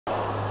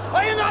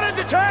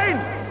entertained?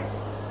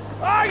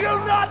 Are you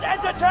not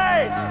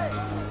entertained?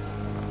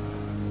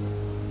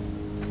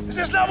 Is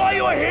this not why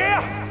you are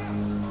here?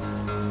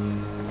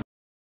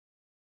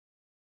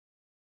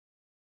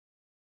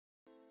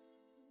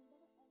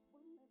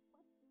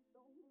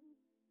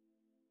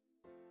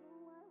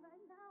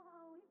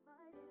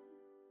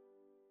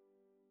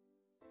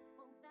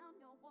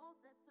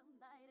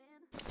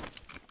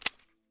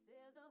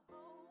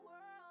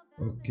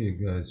 Okay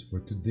guys, for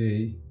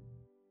today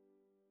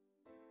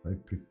I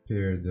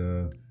prepared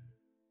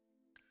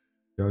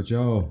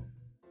ciao.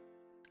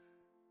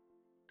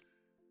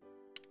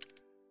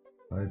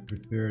 I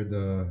prepared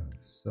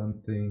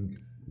something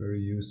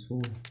very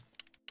useful,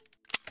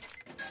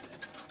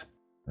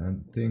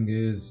 and the thing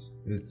is,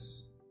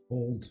 it's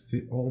all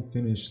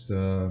finished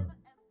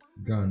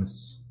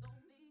guns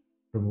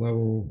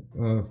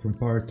from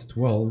part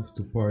 12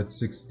 to part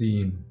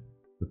 16,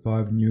 the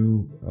 5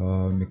 new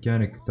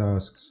mechanic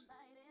tasks.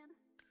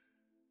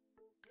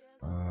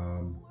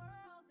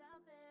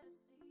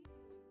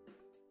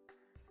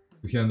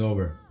 To hand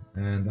over,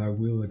 and I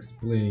will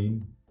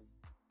explain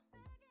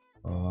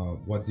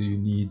what do you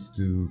need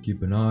to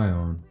keep an eye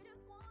on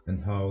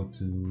and how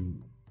to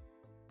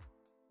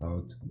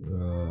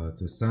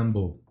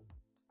assemble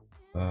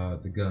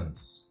the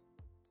guns.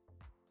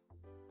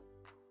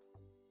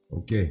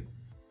 Okay,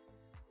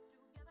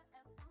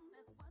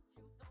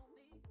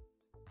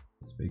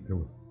 let's make a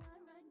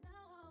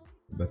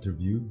better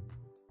view.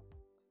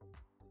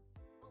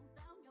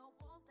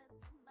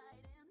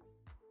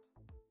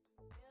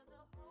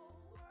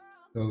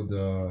 So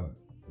the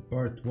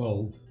part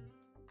 12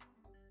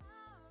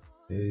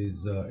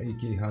 is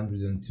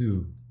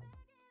AK-102.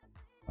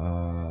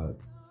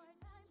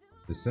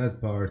 The sad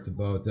part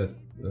about that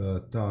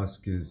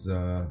task is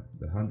the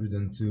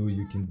 102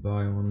 you can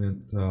buy only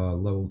at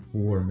level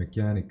 4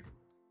 mechanic,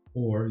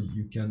 or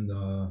you can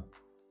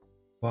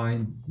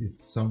find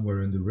it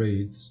somewhere in the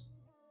raids,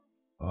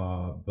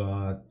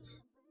 but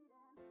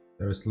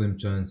there are slim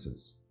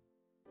chances.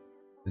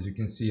 As you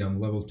can see, I'm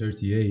level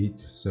 38,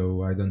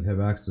 so I don't have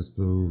access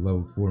to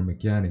level 4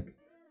 mechanic,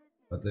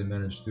 but I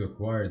managed to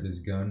acquire this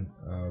gun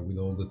with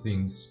all the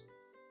things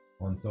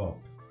on top.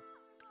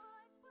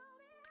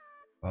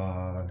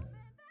 The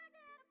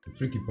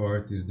tricky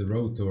part is the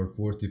Rotor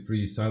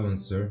 43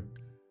 silencer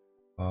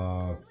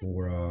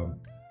for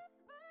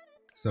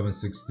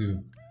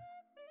 7.62.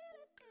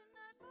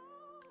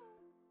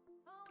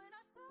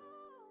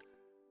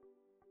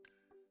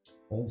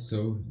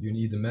 Also, you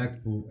need a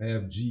Magpul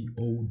AFG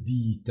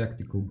OD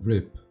tactical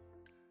grip.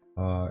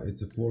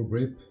 It's a 4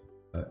 grip.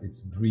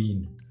 It's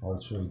green.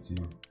 I'll show it to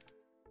you.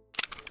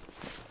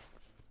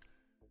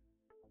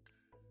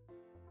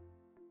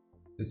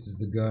 This is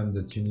the gun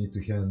that you need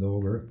to hand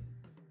over.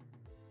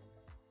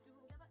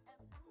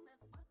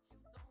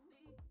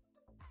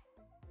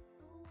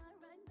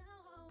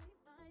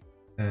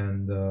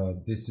 And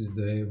this is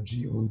the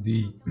AFG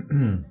OD.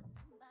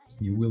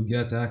 You will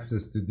get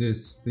access to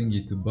this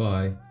thingy to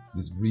buy,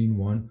 this green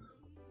one,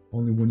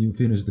 only when you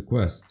finish the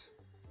quest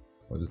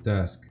or the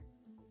task.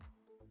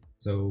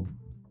 So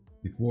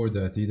before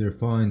that, either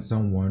find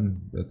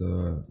someone that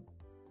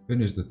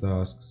finished the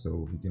task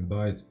so he can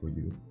buy it for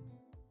you,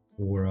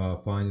 or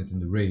find it in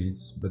the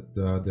raids, but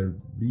they're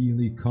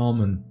really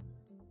common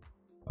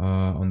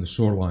on the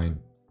shoreline.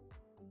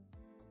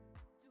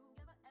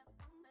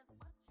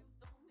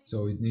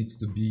 So it needs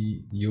to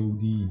be the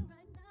OD,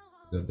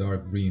 the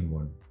dark green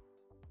one.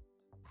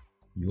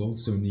 You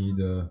also need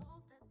a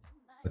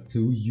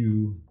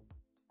 2U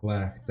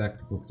Kleh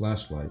tactical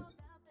flashlight.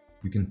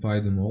 You can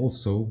find them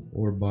also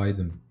or buy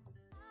them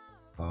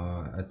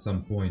at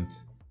some point,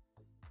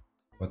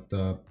 but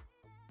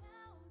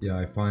yeah,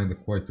 I find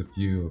quite a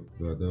few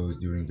of those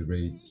during the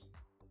raids.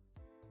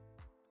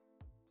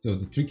 So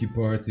the tricky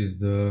part is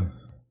the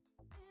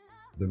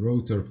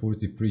Rotor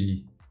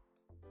 43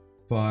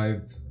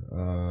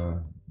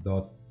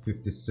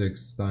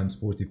 5.56 ×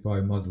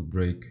 45 muzzle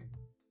brake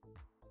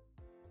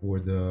for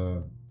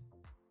the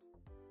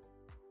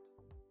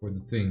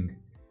thing.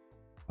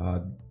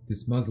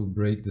 This muzzle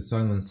brake, the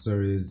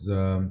silencer is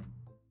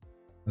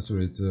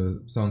sorry, it's a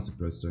sound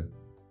suppressor.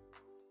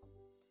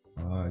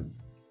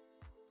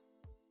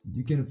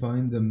 You can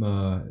find them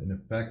in a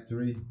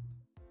factory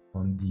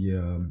on the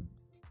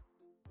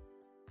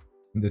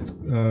in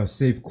the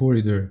safe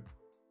corridor,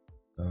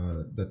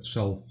 that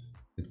shelf.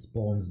 It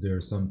spawns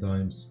there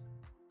sometimes.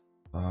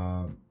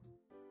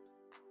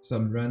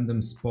 Some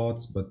random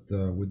spots, but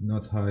with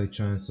not high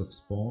chance of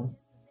spawn,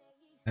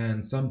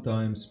 and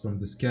sometimes from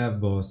the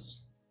scav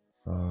boss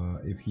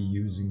if he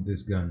using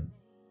this gun.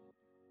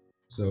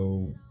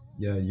 So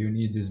yeah, you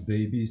need this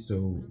baby.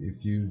 So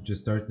if you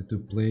just started to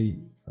play,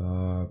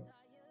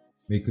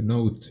 make a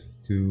note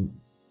to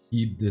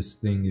keep this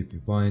thing if you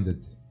find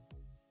it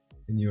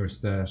in your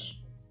stash.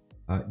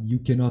 You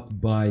cannot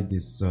buy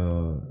this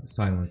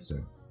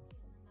silencer.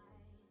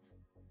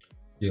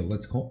 Yeah,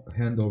 let's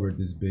hand over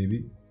this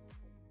baby.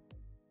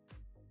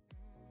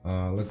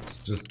 Let's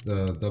just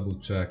double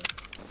check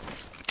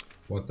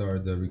what are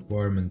the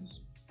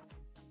requirements.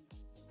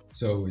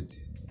 So it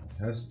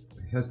has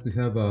to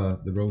have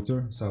the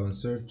rotor,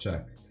 silencer,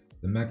 check.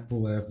 The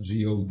Magpul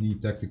AFG OD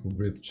tactical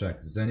grip,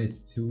 check. Zenith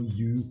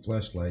 2U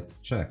flashlight,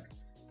 check.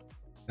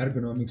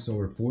 Ergonomics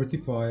over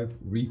 45,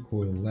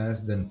 recoil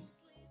less than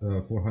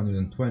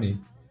 420,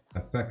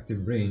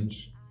 effective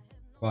range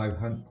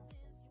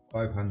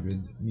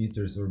 500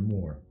 meters or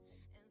more.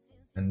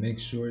 And make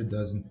sure it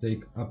doesn't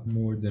take up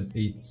more than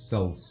 8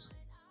 cells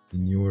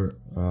in your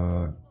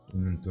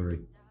inventory.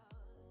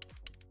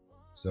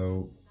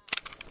 So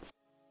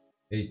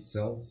 8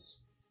 cells.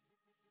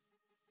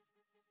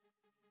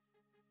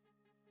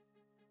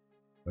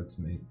 Let's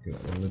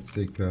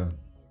take a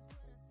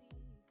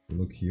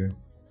look here.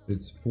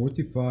 It's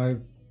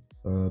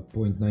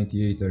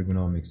 45.98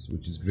 ergonomics,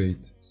 which is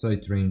great.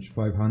 Sight range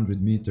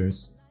 500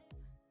 meters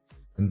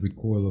and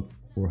recoil of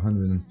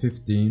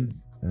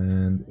 415,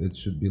 and it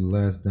should be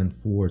less than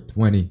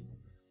 420.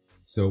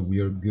 So we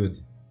are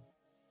good.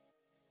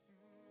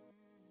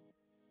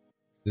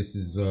 This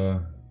is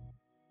the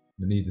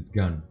needed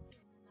gun.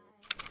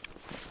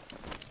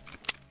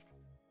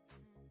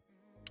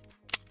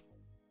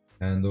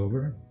 Hand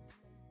over.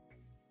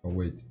 Oh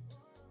wait,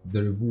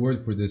 the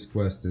reward for this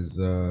quest is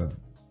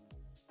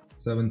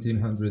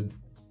 1700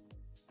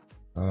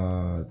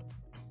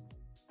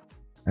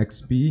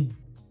 XP,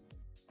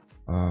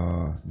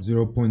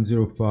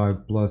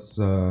 0.05 plus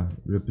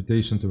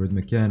reputation toward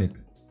mechanic,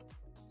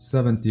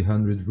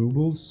 700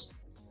 rubles,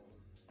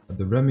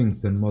 the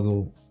Remington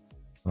model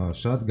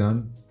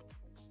shotgun,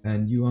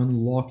 and you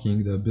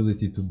unlocking the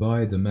ability to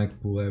buy the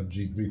Magpul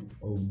AFG Grip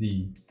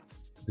OD,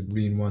 the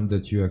green one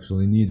that you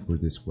actually need for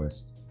this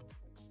quest.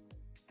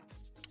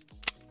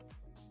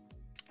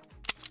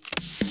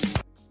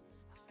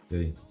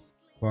 Okay,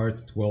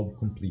 part 12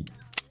 complete.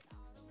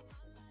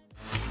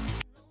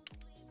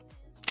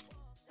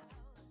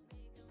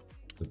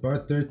 The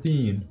part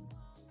 13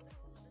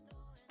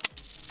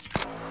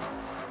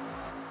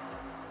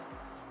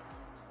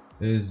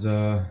 is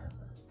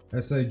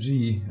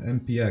SIG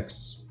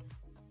MPX.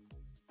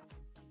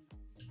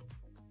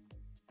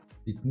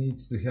 It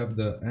needs to have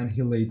the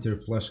Anihilator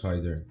flash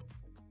hider,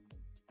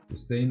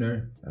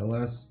 Sustainer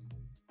LS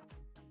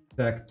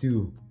TAC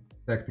 2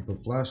 tactical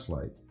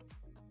flashlight,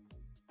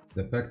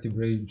 the effective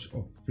range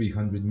of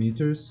 300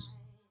 meters,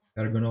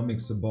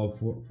 ergonomics above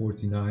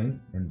 49,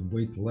 and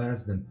weight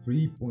less than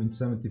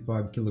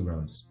 3.75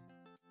 kilograms.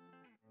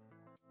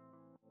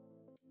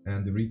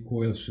 And the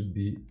recoil should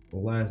be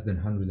less than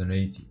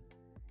 180.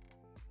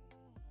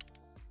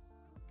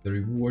 The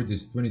reward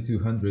is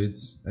 2200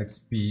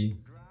 XP,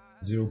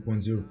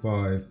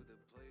 0.05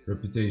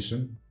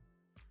 reputation,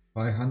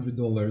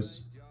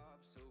 $500.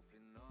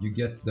 You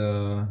get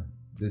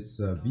this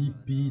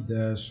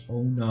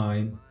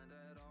VP-09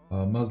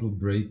 muzzle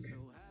brake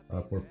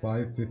for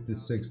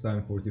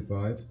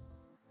 556x45,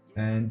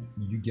 and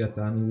you get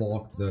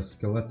unlocked the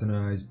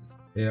Skeletonized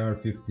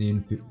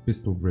AR-15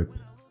 pistol grip.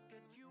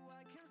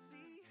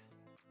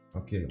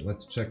 Okay,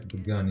 let's check the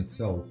gun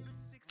itself.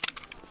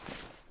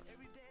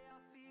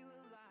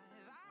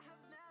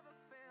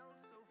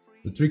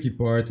 The tricky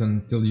part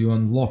until you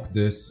unlock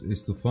this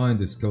is to find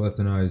the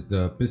skeletonized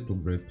pistol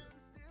grip.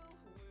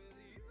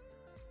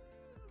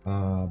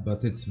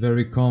 But it's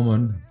very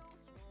common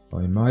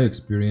in my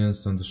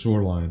experience on the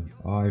shoreline.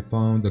 I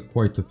found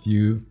quite a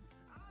few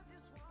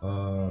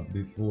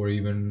before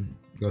even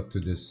got to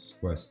this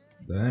quest.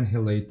 The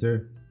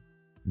Anihilator,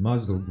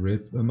 muzzle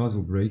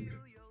brake.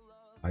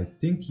 I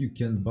think you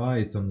can buy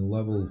it on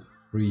level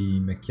 3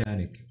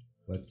 mechanic.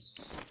 Let's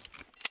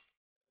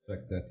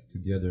check that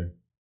together.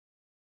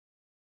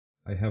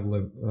 I have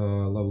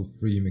level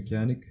 3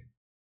 mechanic.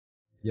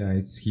 Yeah,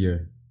 it's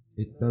here.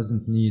 It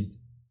doesn't need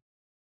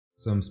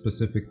some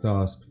specific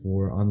task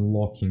for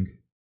unlocking.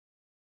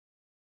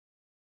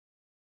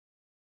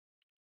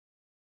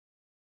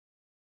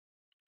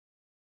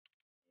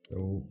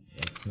 So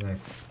what's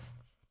next?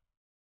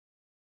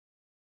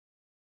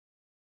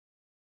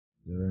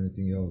 Is there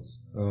anything else?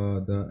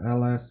 The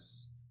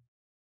LS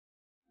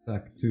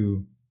TAC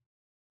 2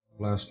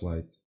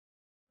 flashlight.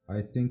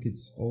 I think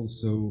it's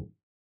also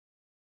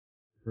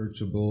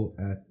purchasable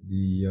at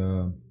the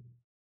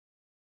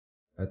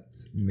at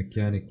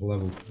mechanic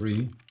level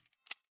 3.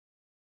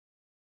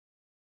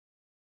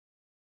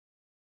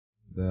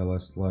 The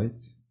LS light.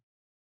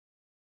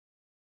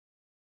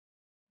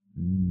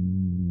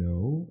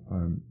 No,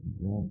 I'm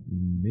wrong.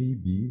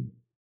 Maybe.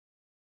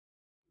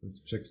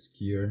 Let's check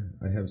skier.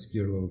 I have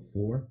skier level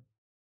 4.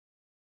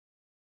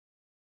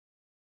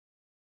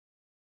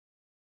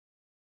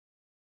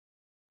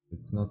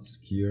 It's not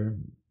skier.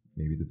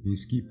 Maybe the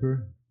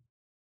peacekeeper.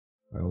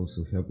 I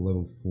also have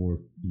level 4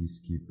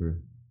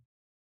 peacekeeper.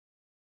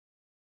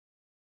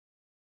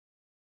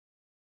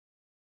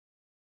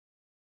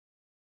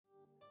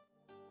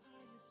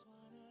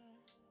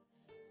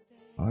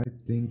 I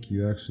think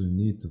you actually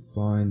need to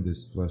find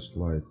this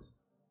flashlight.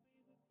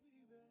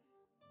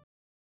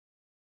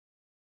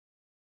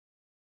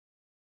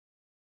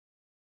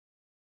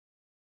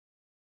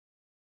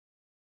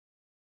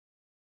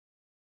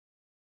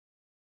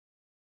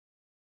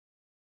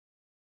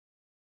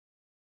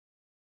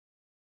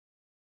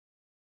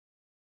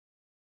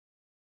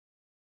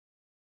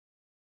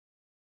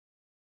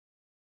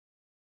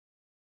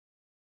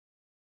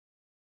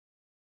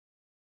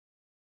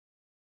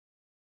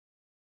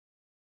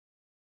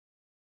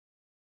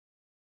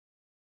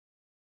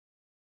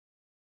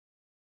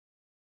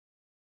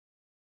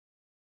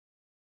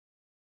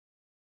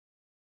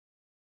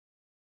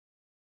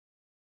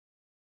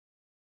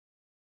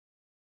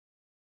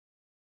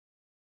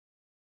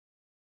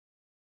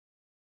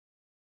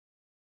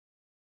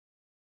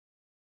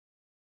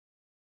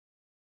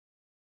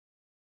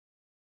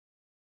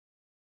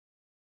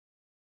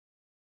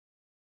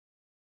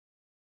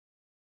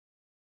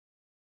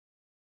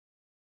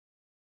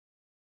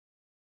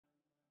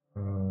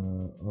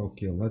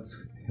 Okay, let's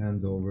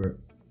hand over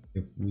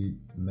if we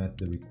met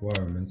the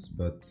requirements,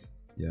 but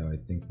yeah, I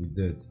think we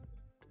did.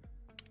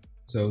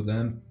 So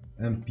the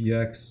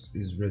MPX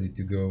is ready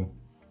to go.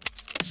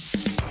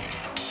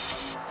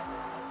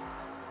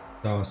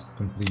 Task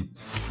complete.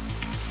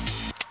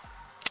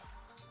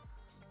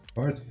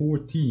 Part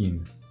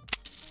 14.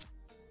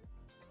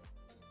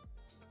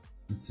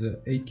 It's a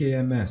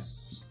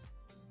AKMS.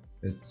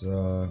 It's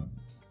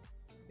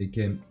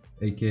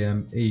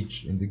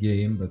AKMH in the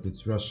game, but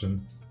it's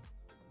Russian.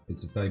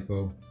 It's a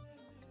typo.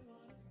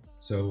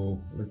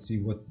 So let's see,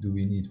 what do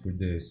we need for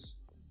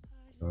this?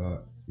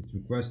 It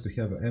requires to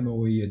have a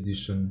MOE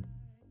edition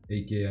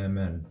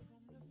AKMN.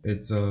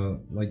 It's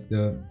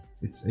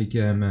it's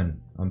AKMN.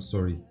 I'm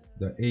sorry.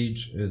 The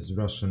H is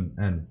Russian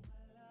N.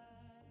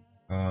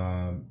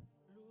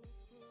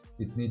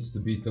 It needs to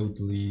be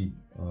totally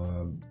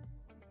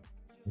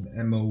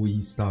in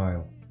MOE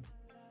style.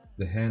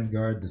 The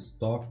handguard, the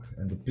stock,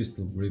 and the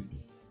pistol grip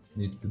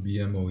need to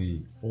be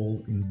MOE,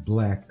 all in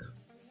black.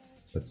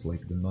 That's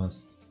like the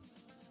must.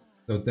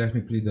 So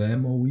technically the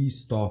MOE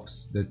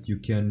stocks that you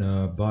can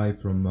buy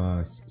from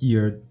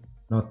Skier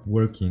not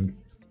working.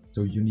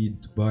 So you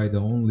need to buy the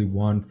only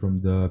one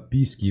from the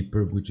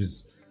Peacekeeper, which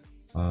is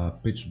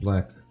pitch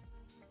black.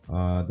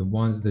 The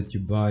ones that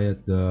you buy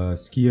at the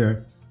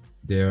Skier,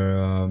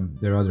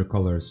 they're other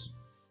colors.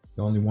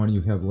 The only one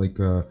you have like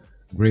a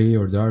gray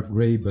or dark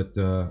gray, but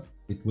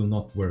it will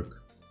not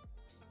work.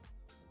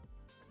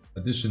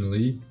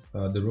 Additionally,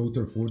 the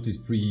Rotor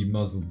 43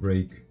 muzzle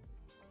brake,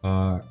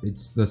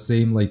 it's the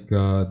same like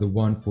the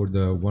one for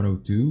the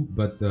 102,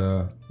 but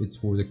it's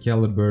for the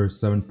caliber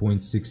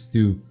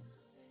 7.62,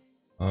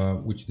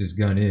 which this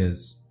gun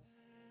is.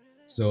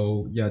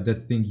 So yeah,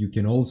 that thing you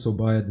can also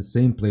buy at the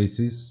same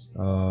places,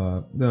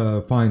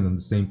 find on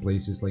the same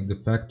places like the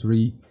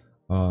factory,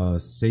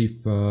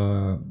 safe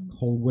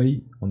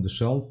hallway on the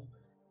shelf,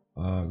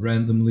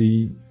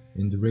 randomly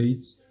in the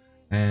raids,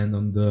 and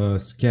on the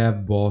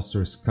Scav Boss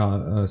or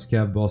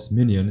Scav Boss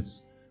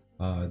minions.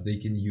 They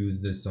can use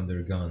this on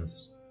their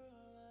guns.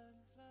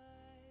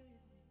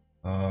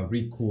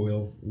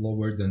 Recoil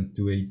lower than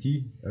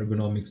 280,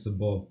 ergonomics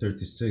above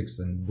 36,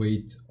 and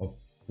weight of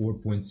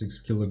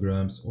 4.6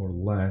 kilograms or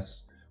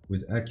less,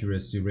 with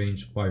accuracy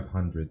range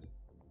 500.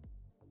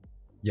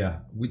 Yeah,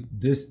 with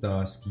this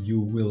task you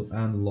will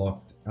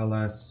unlock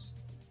LS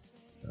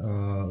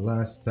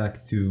last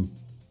TAC 2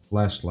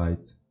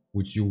 flashlight,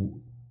 which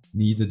you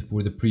needed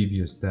for the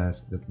previous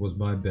task. That was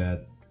my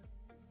bad.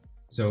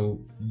 So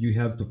you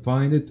have to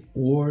find it,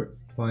 or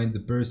find the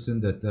person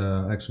that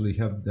actually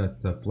have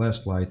that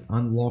flashlight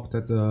unlocked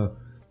at the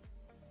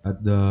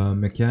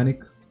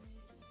mechanic,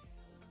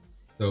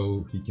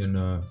 so he can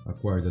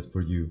acquire that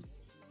for you.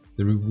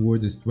 The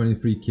reward is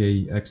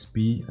 23k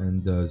XP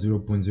and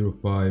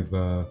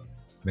 0.05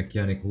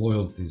 mechanic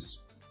loyalties,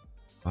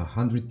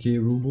 100k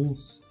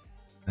rubles,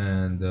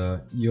 and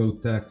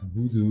EOTAC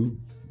Voodoo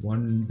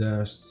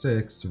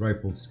 1-6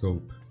 rifle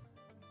scope.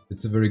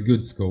 It's a very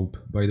good scope,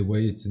 by the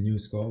way. It's a new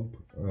scope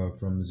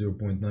from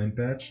 0.9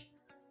 patch.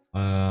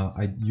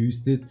 I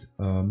used it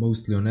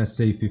mostly on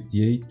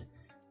SA58,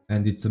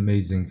 and it's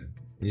amazing.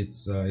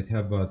 It's it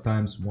have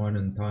 ×1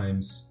 and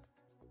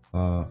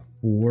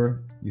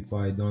 ×4, if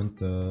I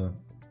don't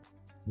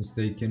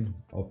mistaken,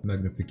 of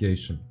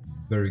magnification.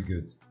 Very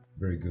good,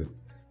 very good.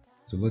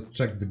 So let's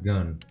check the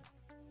gun.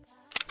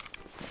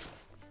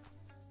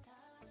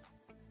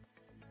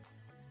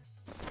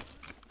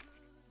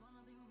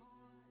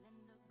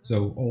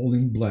 So all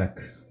in black.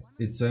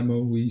 It's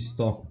MOE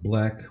stock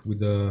black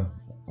with a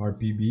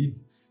RBP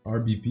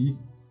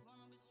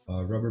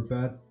rubber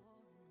pad.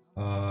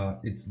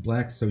 It's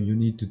black, so you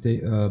need to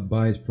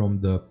buy it from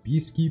the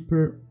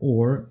Peacekeeper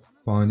or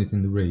find it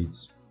in the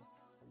raids.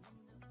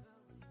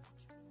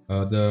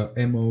 The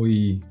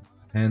MOE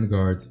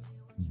handguard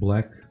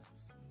black.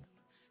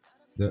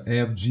 The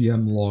AFG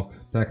M-Lock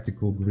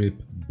tactical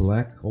grip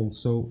black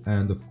also,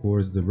 and of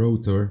course the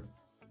Rotor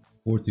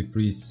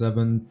 43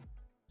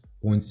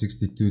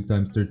 7.62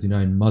 ×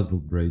 39 muzzle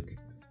brake.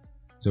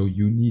 So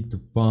you need to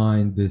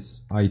find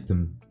this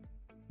item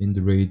in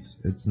the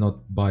raids. It's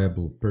not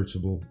buyable,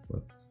 purchasable,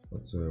 but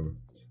whatsoever.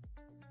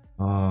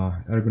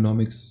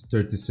 Ergonomics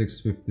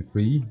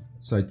 3653,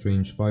 sight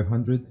range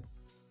 500,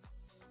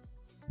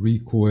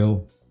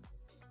 recoil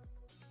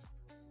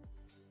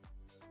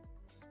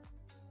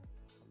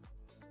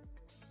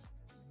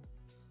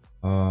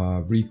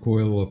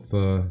of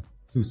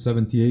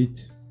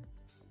 278,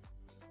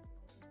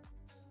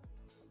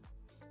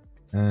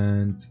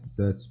 and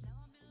that's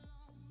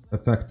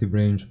effective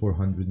range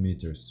 400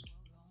 meters.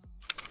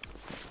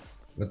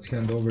 Let's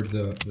hand over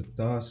the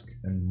task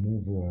and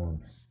move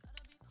on.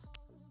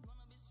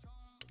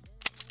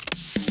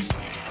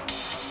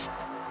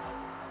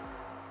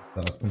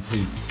 Task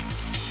complete.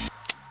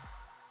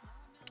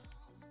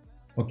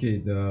 Okay,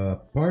 the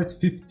part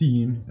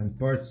 15 and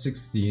part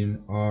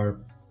 16 are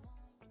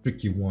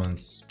tricky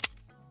ones.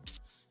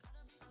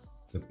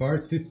 The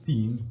part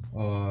 15,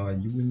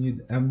 you will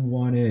need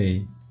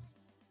M1A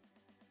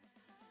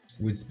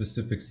with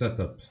specific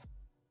setup.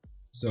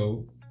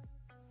 So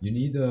You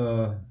need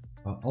a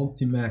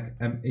Ultimak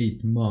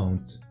M8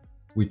 mount,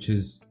 which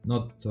is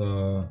not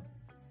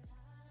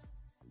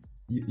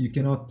you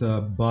cannot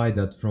buy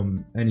that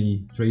from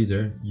any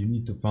trader. You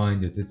need to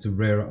find it. It's a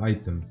rare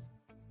item.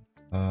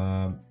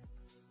 The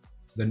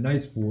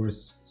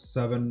Nightforce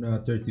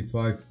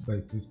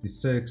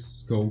 735x56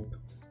 scope.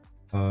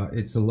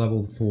 It's a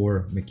level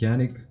 4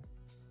 mechanic.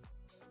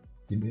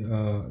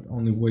 The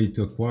only way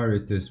to acquire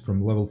it is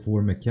from level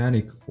 4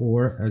 mechanic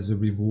or as a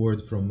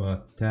reward from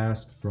a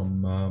task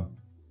from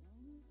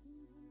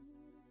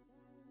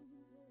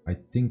I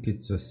think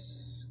it's a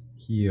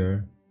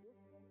skier.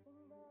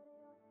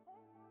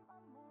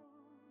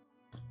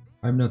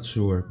 I'm not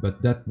sure,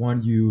 but that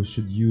one you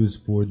should use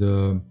for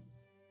the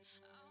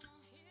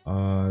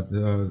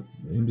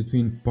in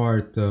between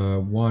part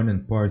 1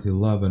 and part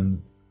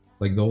 11,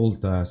 like the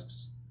old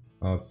tasks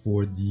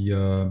for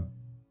the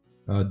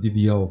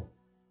DVL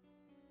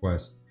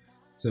quest.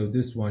 So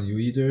this one you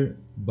either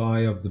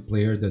buy of the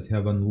player that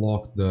have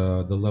unlocked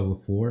the level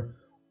 4,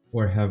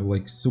 or have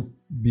like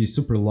be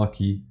super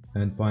lucky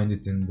and find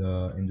it in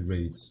the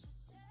raids.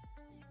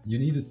 You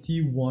need a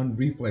T1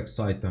 reflex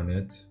sight on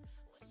it.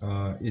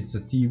 It's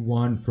a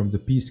T1 from the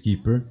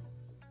Peacekeeper.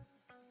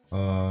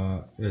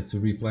 It's a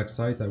reflex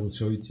sight. I will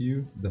show it to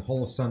you. The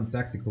Holosun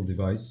tactical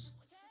device,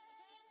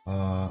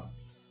 and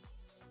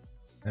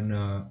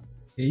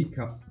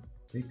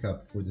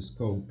ACAP for the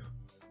scope.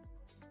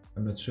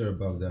 I'm not sure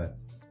about that.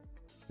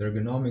 The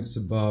ergonomics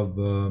above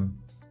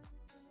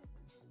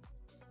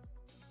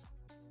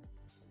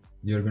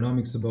the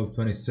ergonomics above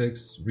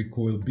 26,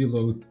 recoil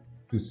below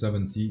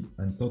 270,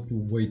 and total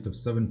weight of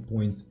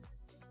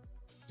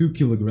 7.2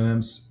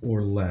 kilograms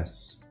or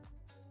less.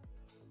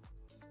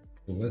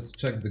 So let's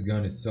check the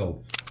gun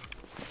itself.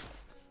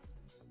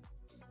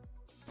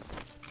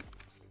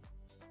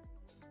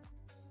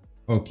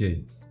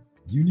 Okay,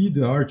 you need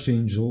the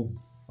Archangel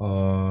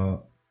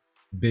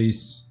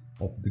base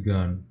of the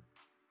gun.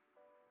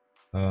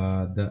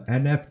 The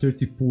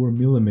NF34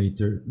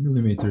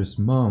 millimeters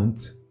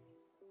mount.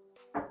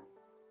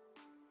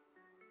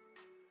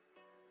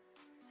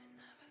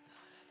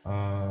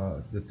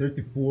 The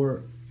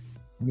 34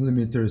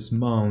 millimeters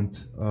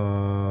mount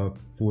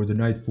for the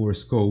Nightforce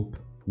scope,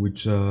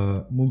 which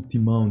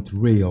multi-mount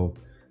rail.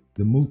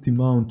 The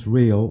multi-mount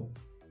rail,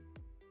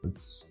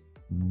 let's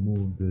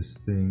move this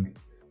thing,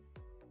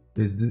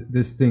 is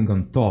this thing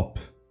on top,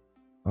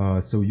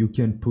 so you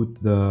can put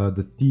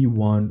the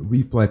T1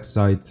 reflex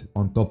sight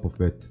on top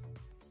of it.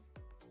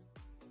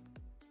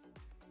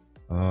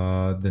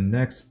 The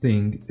next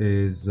thing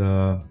is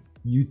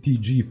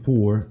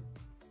UTG4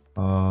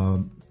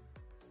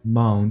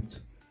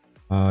 mount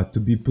to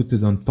be put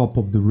on top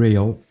of the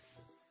rail,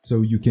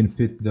 so you can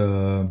fit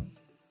the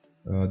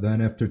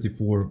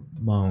NF34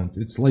 mount.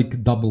 It's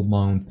like double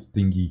mount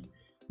thingy.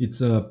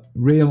 It's a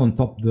rail on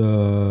top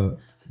the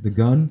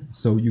gun,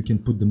 so you can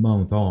put the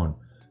mount on.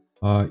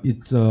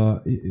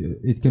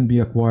 It can be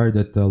acquired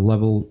at a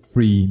level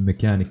 3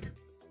 mechanic.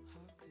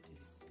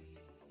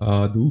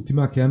 The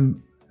Ultimak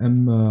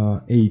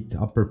M8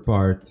 upper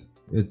part.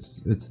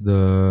 It's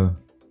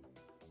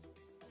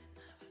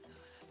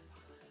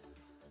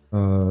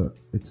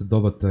a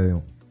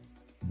dovetail.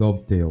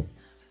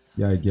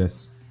 Yeah, I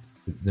guess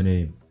it's the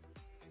name.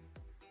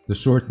 The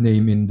short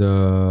name in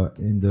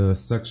the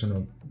section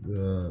of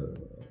the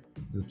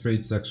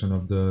trade section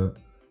of the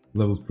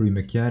level 3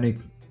 mechanic,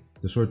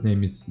 the short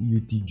name is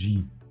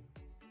UTG,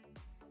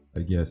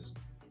 I guess.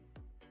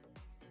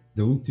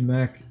 The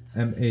Ultimak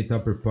M8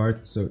 upper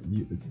part, so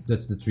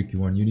that's the tricky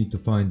one. You need to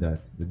find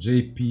that. The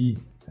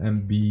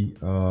JPMB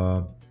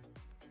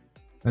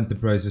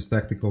Enterprises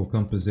Tactical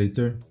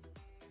Compensator.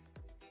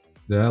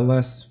 The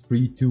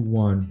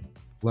LS321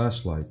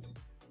 flashlight.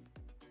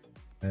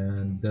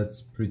 And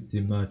that's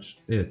pretty much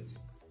it.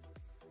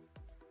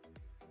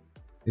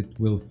 It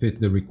will fit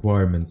the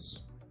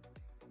requirements.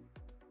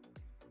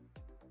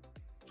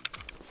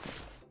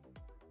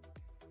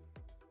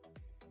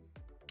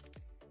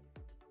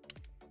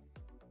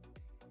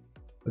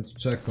 Let's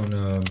check on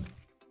a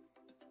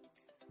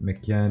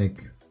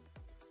mechanic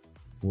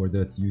for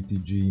that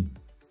UTG.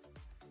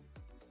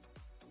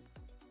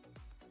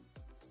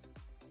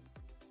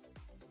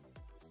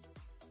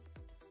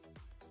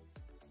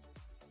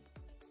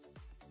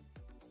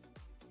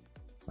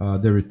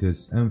 There it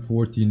is,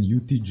 M14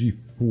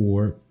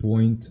 UTG4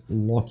 point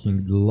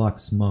locking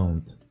Luxxx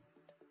mount.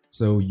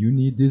 So you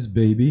need this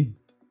baby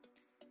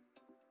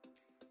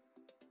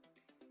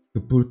to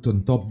put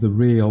on top the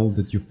rail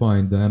that you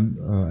find, the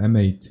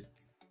M8,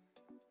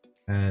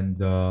 and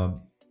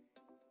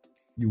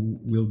you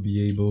will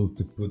be able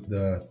to put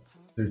the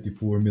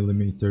 34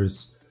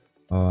 millimeters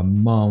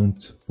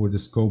mount for the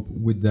scope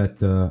with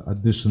that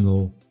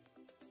additional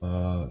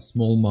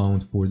small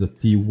mount for the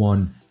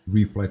T1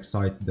 reflex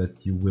sight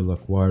that you will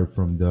acquire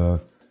from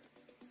the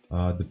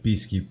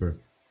Peacekeeper.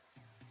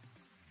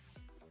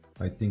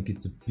 I think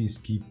it's a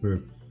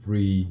Peacekeeper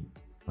free.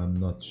 I'm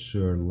not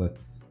sure.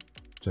 Let's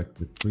check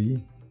the free.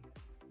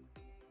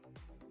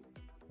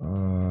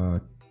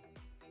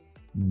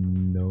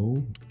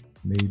 No,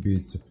 maybe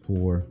it's a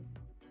 4.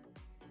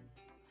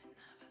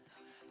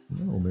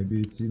 maybe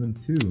it's even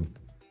 2.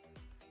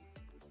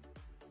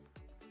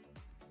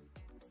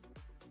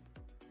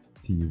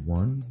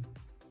 T1.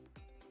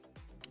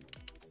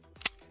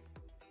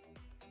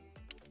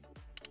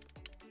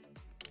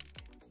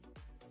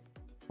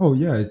 Oh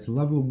yeah, it's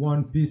level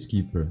 1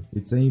 Peacekeeper.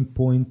 It's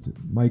Aimpoint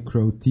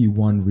Micro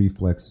T-1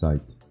 reflex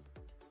sight.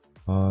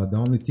 The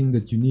only thing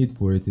that you need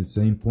for it is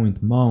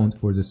Aimpoint mount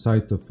for the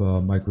sight of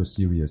Micro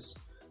Series.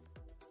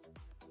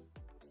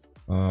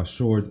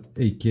 Short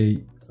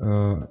AK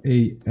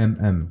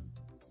AMM,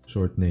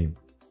 short name.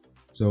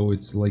 So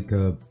it's like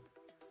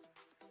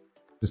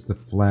just a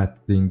flat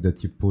thing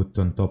that you put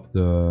on top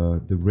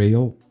the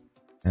rail,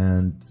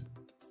 and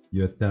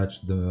you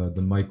attach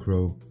the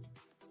micro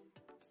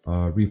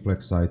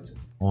reflex sight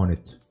on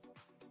it.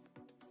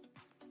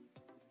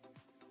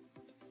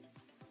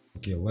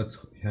 Okay, let's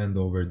hand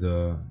over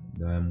the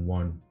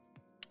M1.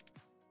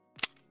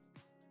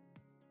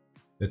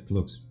 It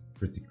looks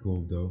pretty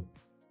cool though.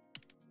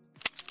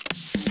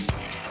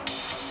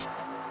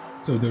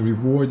 So the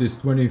reward is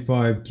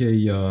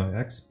 25k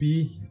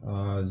XP,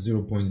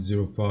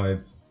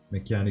 0.05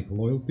 mechanic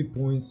loyalty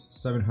points,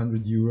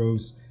 700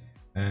 euros,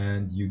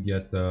 and you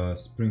get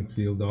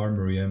Springfield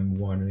Armory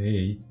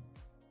M1A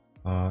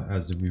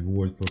as a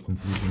reward for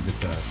completing the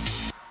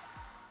task.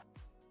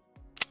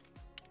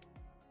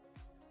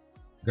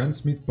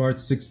 Gunsmith Part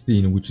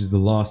 16, which is the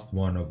last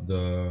one of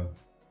the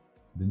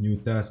new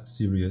task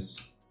series.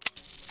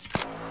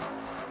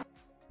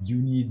 You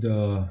need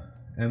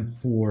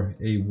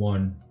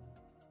M4A1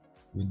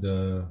 with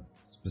a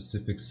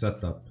specific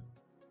setup.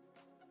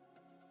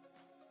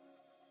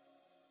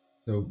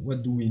 So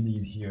what do we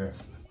need here?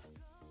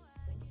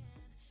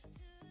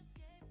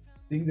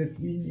 The thing that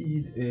we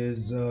need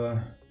is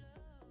a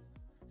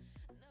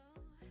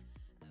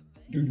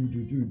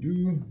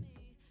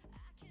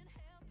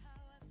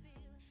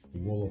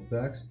wall of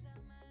text.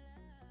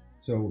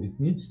 So it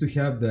needs to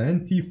have the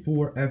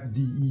NT-4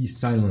 FDE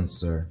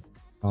silencer.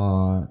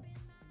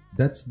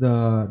 That's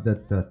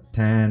the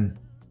tan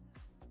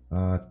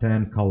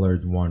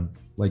colored one,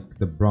 like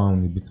the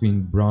brown,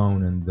 between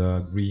brown and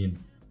green.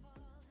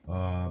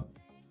 I'm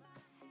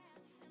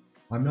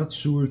not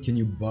sure can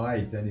you buy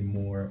it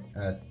anymore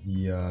at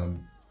the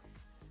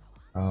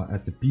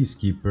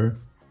Peacekeeper.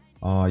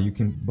 You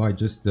can buy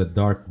just the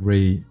dark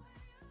gray.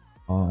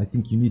 I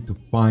think you need to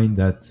find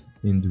that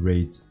in the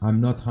raids. I'm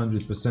not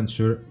 100%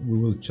 sure. We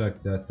will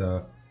check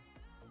that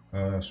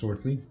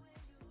shortly.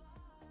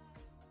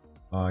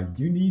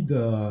 You need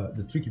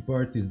the tricky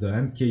part is the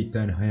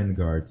MK10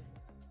 handguard.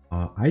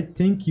 I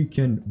think you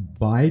can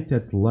buy it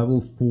at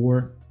level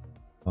 4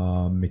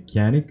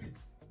 mechanic,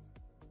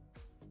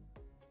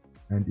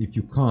 and if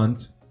you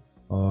can't,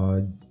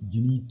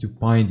 you need to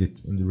find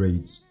it in the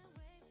raids.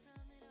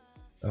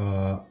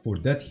 For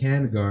that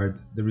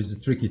handguard, there is a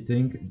tricky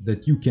thing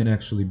that you can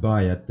actually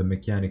buy at the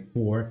mechanic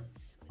 4.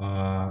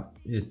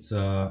 It's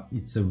a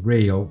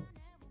rail.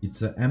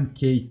 It's a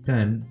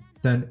MK10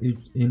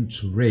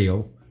 10-inch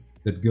rail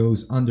that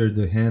goes under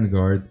the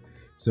handguard,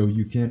 so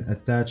you can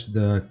attach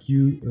the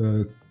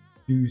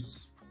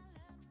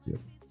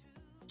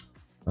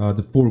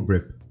the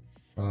foregrip,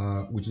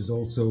 which is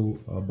also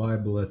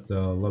buyable at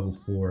level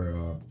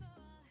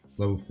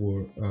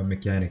 4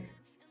 mechanic.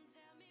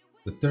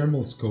 The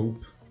thermal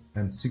scope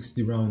and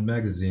 60 round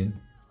magazine.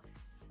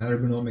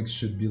 Ergonomics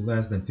should be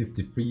less than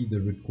 53, the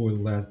recoil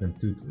less than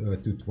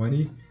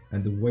 220,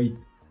 and the weight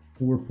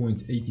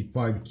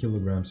 4.85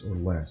 kilograms or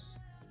less.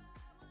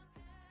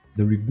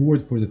 The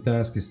reward for the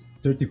task is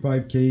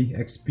 35k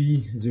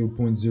XP,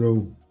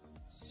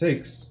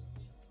 0.06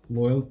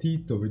 loyalty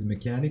toward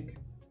mechanic,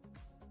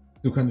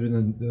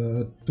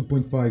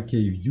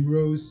 2.5k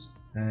euros,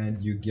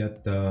 and you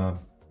get a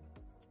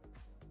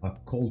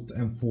Colt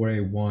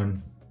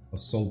M4A1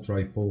 assault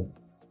rifle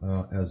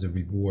as a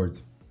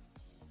reward.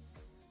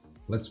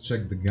 Let's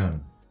check the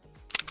gun.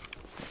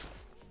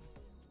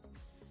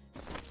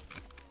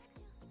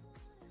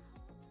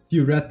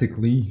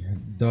 Theoretically,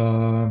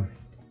 the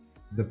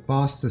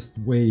fastest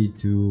way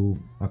to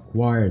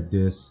acquire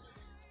this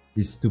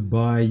is to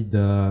buy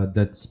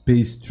that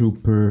Space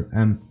Trooper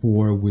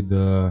M4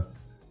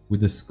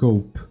 with a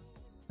scope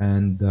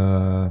and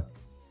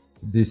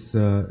this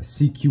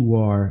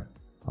CQR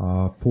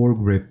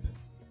foregrip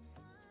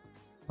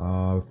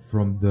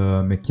from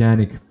the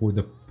mechanic for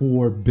the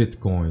 4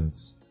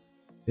 bitcoins.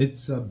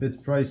 It's a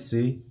bit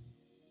pricey,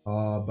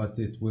 but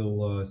it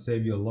will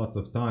save you a lot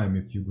of time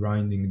if you're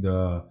grinding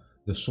the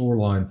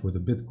shoreline for the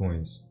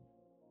bitcoins.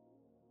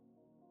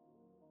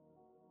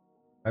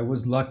 I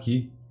was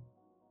lucky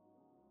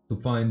to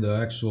find the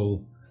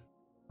actual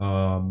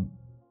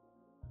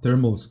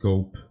thermal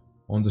scope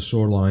on the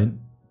shoreline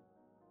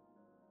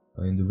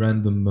in the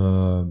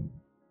random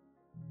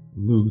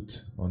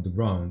loot on the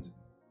ground,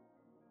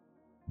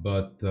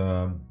 but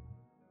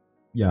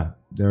yeah,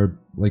 there are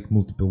like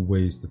multiple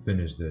ways to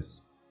finish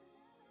this.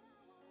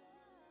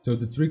 So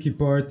the tricky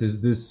part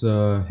is this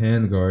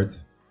handguard,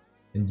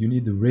 and you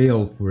need a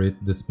rail for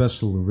it, the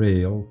special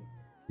rail.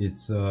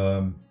 It's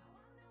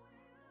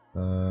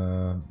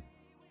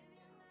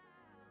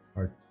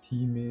RT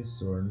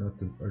Artemis, or not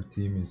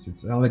Artemis,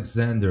 it's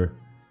Alexander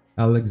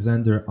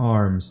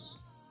Arms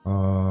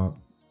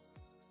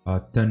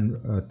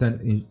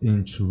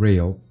 10-inch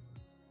rail.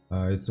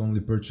 It's only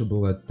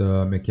purchasable at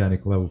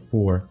mechanic level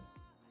 4.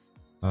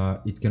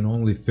 It can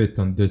only fit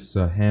on this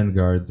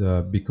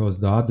handguard because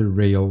the other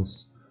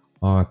rails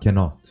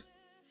cannot.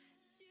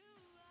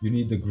 You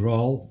need the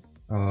Grawl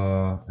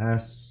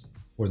S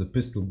for the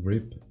pistol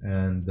grip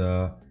and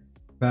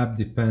Fab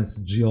Defense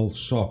Gel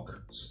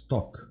Shock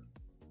stock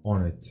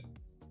on it.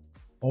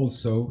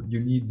 Also, you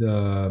need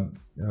the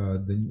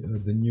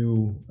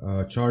new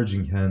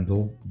charging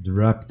handle, the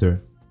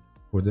Raptor,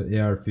 for the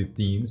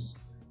AR-15s.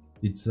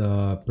 It's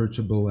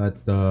purchasable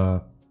at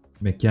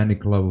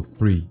mechanic level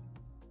 3.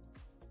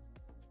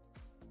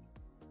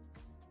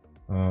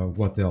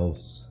 What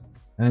else?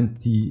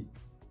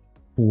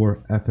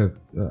 NT-4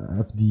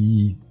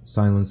 FDE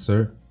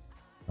silencer,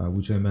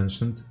 which I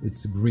mentioned.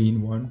 It's a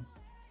green one,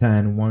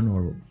 tan one,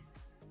 or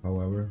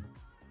however.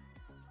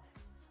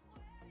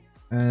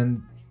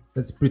 And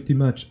that's pretty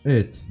much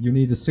it. You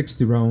need a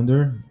 60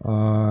 rounder.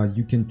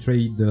 You can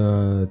trade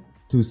 2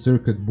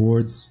 circuit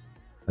boards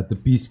at the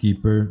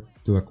Peacekeeper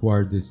to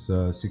acquire this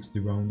 60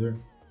 rounder,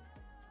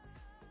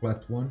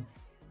 flat one.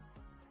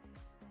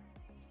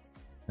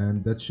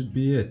 And that should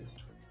be it.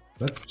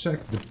 Let's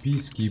check the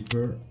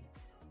Peacekeeper.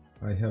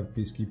 I have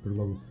Peacekeeper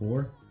level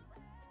 4.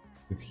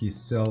 If he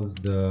sells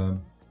the...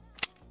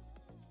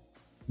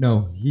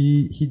 No,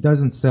 he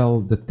doesn't sell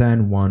the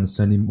tan ones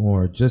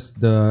anymore. Just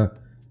the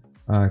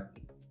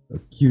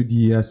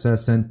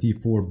QDSS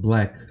NT-4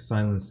 black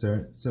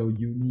silencer. So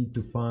you need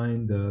to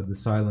find the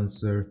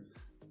silencer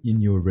in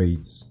your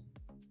raids.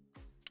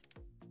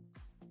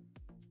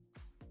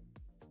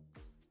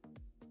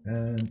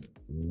 And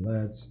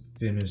let's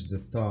finish the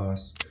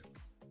task.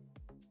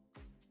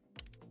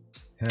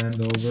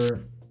 Hand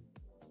over,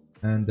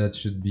 and that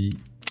should be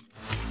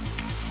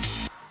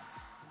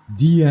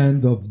the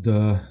end of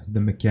the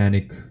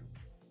mechanic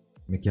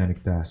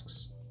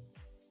tasks.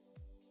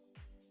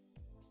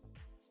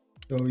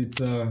 So it's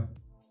a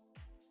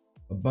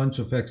bunch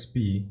of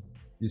XP.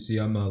 You see,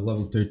 I'm a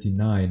level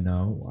 39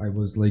 now. I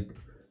was like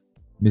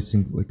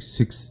missing like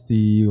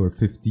 60 or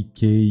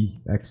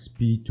 50k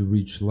XP to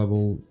reach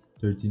level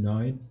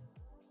 39.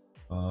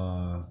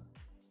 Now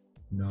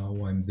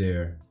I'm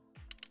there.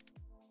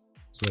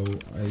 So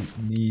I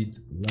need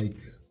like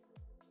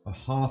a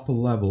half a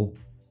level,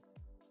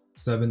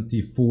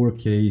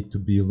 74k to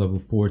be level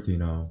 40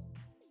 now.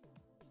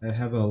 I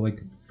have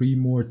like 3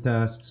 more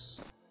tasks.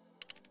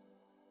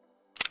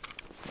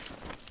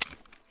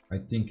 I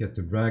think at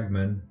the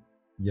Ragman,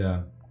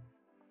 yeah.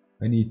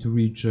 I need to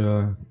reach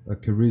a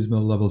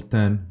charisma level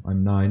 10.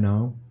 I'm 9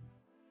 now.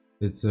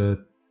 It's a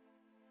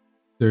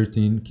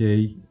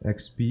 13k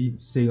XP.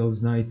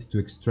 Sales night to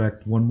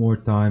extract one more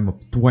time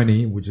of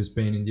 20, which is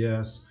pain in the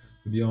ass,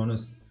 to be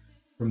honest.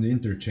 From the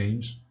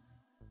interchange,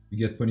 you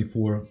get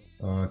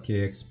 24k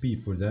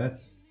XP for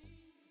that.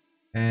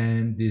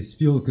 And these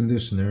fuel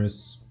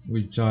conditioners,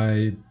 which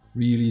I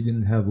really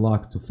didn't have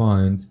luck to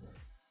find.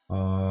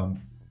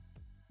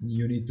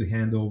 You need to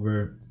hand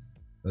over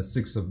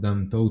 6 of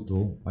them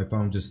total. I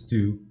found just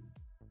 2.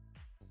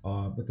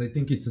 But I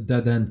think it's a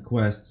dead-end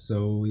quest,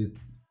 so it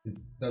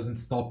doesn't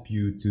stop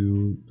you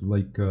to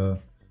like go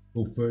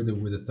further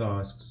with the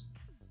tasks.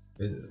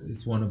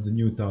 It's one of the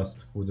new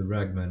tasks for the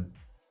Ragman.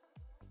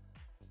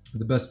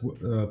 The best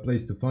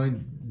place to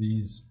find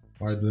these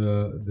are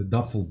the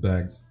duffel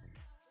bags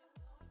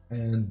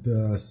and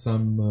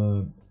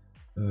some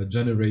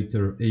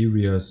generator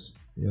areas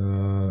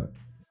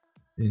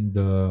in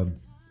the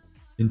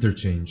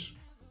interchange.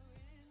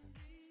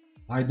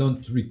 I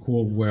don't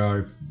recall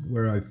where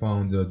I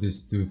found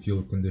these 2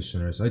 fuel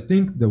conditioners. I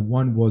think the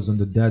one was on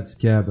the dead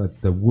scav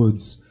at the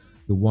woods,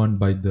 the one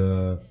by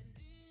the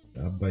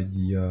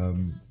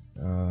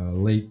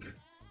lake,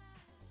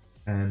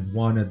 and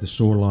one at the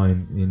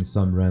shoreline in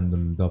some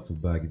random duffel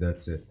bag.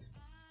 That's it.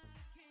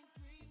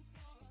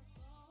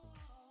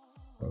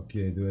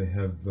 Okay, do I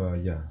have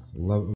yeah,